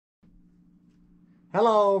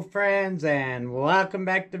Hello friends, and welcome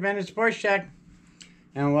back to Vintage Sports Shack,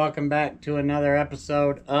 and welcome back to another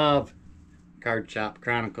episode of Card Shop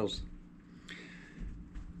Chronicles.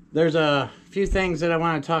 There's a few things that I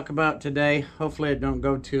want to talk about today. Hopefully it don't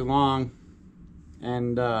go too long,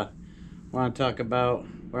 and want to talk about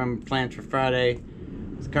what I'm planning for Friday,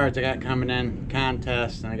 the cards I got coming in,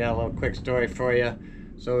 contest, and I got a little quick story for you.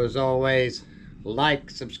 So as always, like,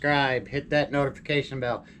 subscribe, hit that notification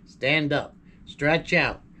bell, stand up, stretch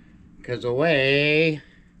out, because away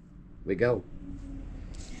we go.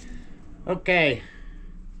 Okay,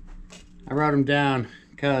 I wrote them down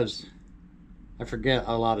because I forget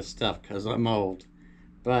a lot of stuff because I'm old.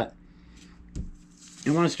 But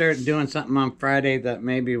I want to start doing something on Friday that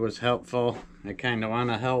maybe was helpful. I kind of want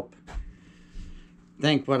to help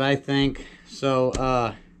think what I think. So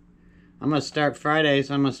I'm going to start Fridays.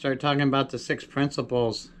 I'm going to start talking about the 6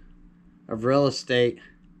 principles of real estate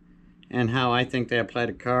and how I think they apply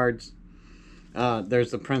to cards.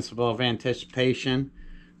 There's the principle of anticipation,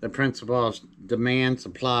 the principle of demand,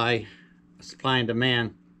 supply and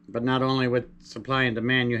demand. But not only with supply and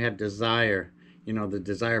demand, you have desire, the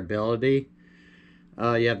desirability.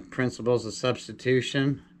 You have principles of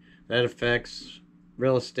substitution that affects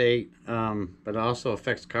real estate, but also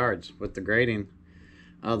affects cards with the grading.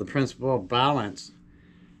 The principle of balance,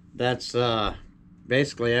 that's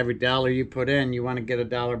basically every dollar you put in, you want to get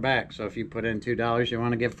 $1 back. So if you put in $2, you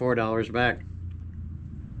want to get $4 back.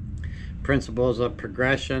 Principles of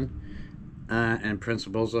progression and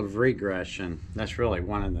principles of regression. That's really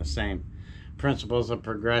one and the same. Principles of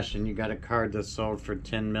progression, you got a card that's sold for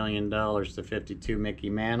 $10 million to 52 Mickey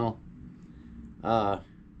Mantle.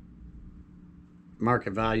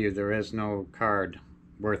 Market value, there is no card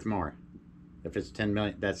worth more. If it's 10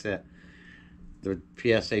 million, that's it. The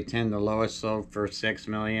PSA 10, the lowest, sold for $6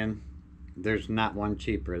 million. There's not one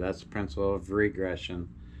cheaper. That's the principle of regression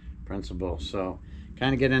principle. So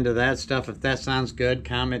kind of get into that stuff. If that sounds good,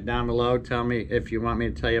 comment down below. Tell me if you want me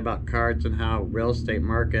to tell you about cards and how real estate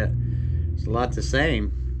market is a lot the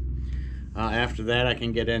same. After that, I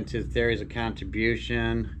can get into theories of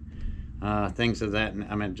contribution, things of that.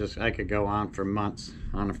 I mean, I could go on for months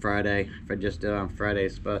on a Friday if I just did it on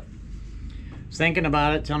Fridays, but thinking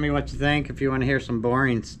about it. Tell me what you think. If you want to hear some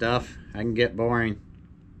boring stuff, I can get boring.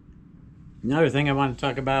 Another thing I want to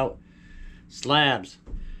talk about, slabs.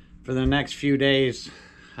 For the next few days,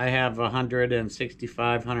 I have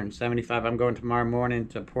 165, 175. I'm going tomorrow morning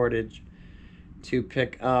to Portage to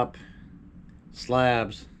pick up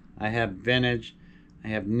slabs. I have vintage, I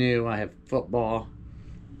have new, I have football.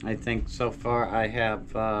 I think so far I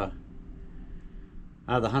have out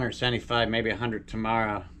of the 175, maybe 100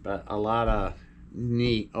 tomorrow, but a lot of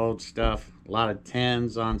neat old stuff, a lot of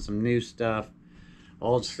 10s on some new stuff,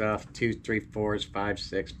 old stuff, 2, 3, 4s, 5,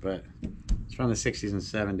 6, but it's from the 60s and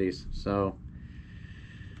 70s, so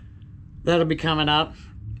that'll be coming up.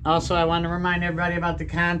 Also, I want to remind everybody about the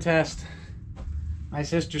contest. My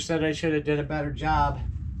sister said I should have did a better job,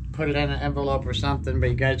 put it in an envelope or something, but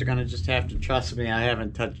you guys are going to just have to trust me. I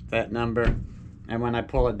haven't touched that number. And when I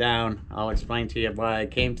pull it down, I'll explain to you why I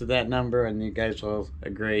came to that number, and you guys will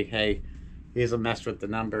agree, hey, he's a mess with the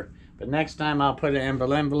number. But next time I'll put an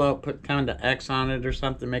envelope, put kind of X on it or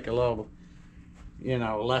something, make it a little,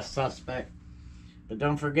 less suspect. But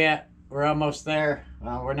don't forget, we're almost there.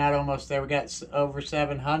 Well, we're not almost there. We got over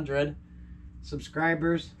 700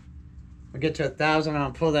 subscribers. We'll get to 1,000.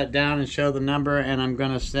 I'll pull that down and show the number, and I'm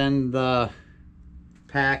going to send the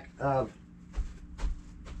pack of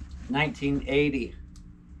 1980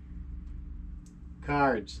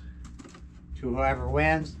 cards to whoever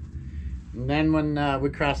wins. And then when we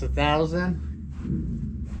cross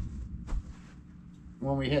 1,000,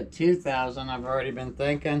 when we hit 2,000, I've already been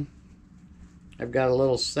thinking, I've got a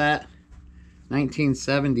little set,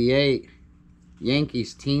 1978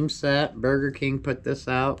 Yankees team set. Burger King put this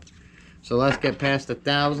out. So let's get past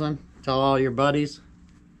 1,000. Tell all your buddies.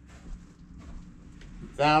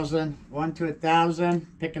 1,000, 1 to 1,000,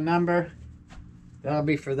 pick a number. That'll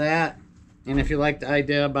be for that. And if you like the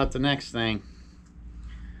idea about the next thing.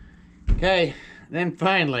 Okay, then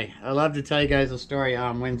finally, I love to tell you guys a story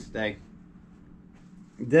on Wednesday.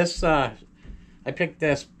 I picked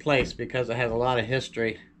this place because it has a lot of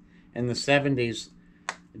history. In the 70s,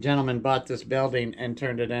 a gentleman bought this building and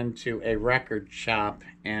turned it into a record shop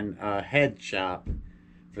and a head shop.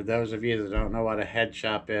 For those of you that don't know what a head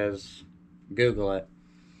shop is, Google it.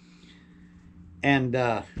 And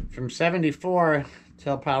from 74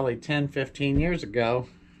 till probably 10, 15 years ago,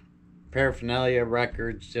 paraphernalia,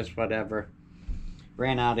 records, just whatever,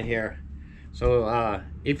 ran out of here. So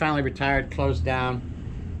he finally retired, closed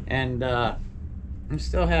down, and I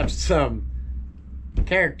still have some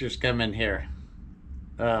characters come in here,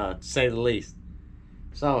 to say the least.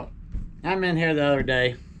 So, I'm in here the other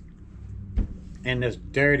day, and this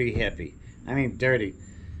dirty hippie. I mean, dirty.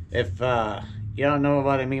 If you don't know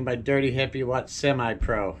what I mean by dirty hippie, watch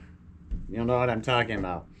Semi-Pro. You'll know what I'm talking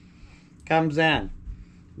about. Comes in,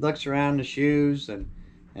 looks around the shoes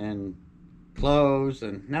and clothes,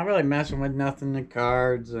 and not really messing with nothing, the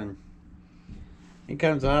cards, and he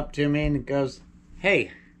comes up to me and he goes,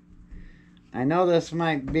 "Hey, I know this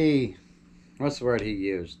might be," what's the word he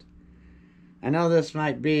used? "I know this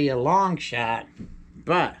might be a long shot,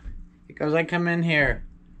 but," he goes, "I come in here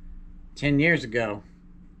 10 years ago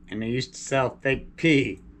and they used to sell fake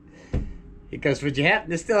pee." He goes, "Would you happen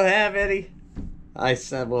to still have any?" I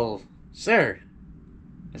said, "Well, sir,"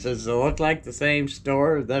 I said, "does it look like the same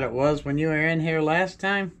store that it was when you were in here last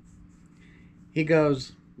time?" He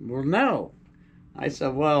goes, "Well, no." I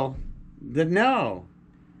said, "Well, no."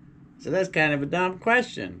 So that's kind of a dumb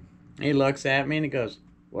question. He looks at me and he goes,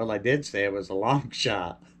 "Well, I did say it was a long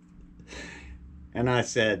shot." And I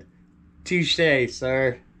said, "Touche,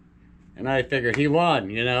 sir." And I figured he won,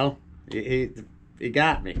 you know. He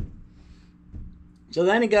got me. So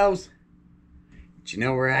then he goes, "Do you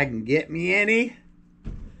know where I can get me any?"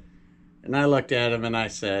 And I looked at him and I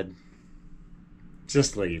said,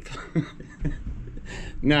 "Just leave."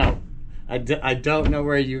 No, I don't know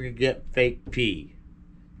where you could get fake pee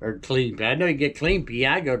or clean pee. I know you get clean pee.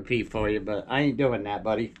 I go to pee for you, but I ain't doing that,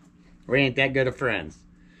 buddy. We ain't that good of friends.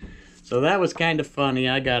 So that was kind of funny.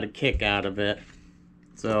 I got a kick out of it.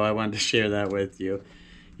 So I wanted to share that with you.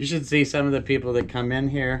 You should see some of the people that come in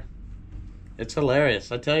here. It's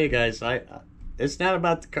hilarious. I tell you guys, it's not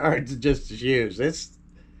about the cards, just the shoes.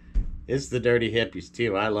 It's the dirty hippies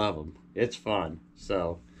too. I love them. It's fun.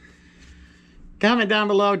 So comment down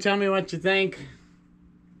below. Tell me what you think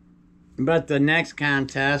about the next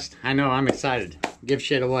contest. I know I'm excited. Give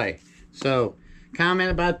shit away. So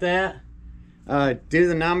comment about that. Do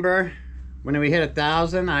the number. When we hit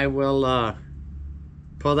 1,000, I will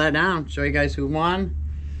pull that down. Show you guys who won.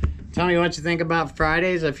 Tell me what you think about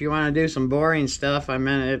Fridays. If you want to do some boring stuff, I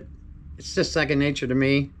mean, it's just second nature to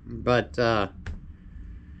me. But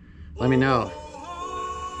let me know.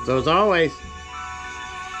 So as always,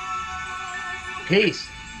 peace.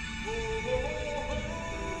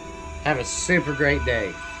 Have a super great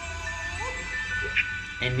day.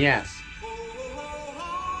 And yes,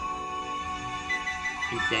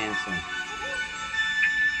 keep dancing.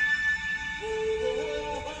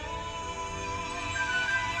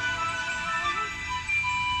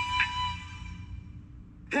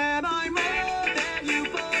 Am I more than you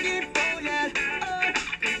bargained for yet?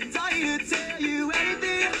 Didn't I tell you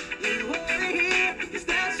anything you wanna hear? Yes,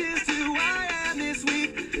 that's just who I am this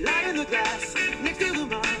week. Lie in the grass next to the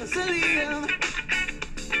mausoleum.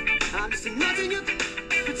 I'm just a nut in you,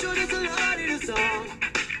 but you're just a lot in a song.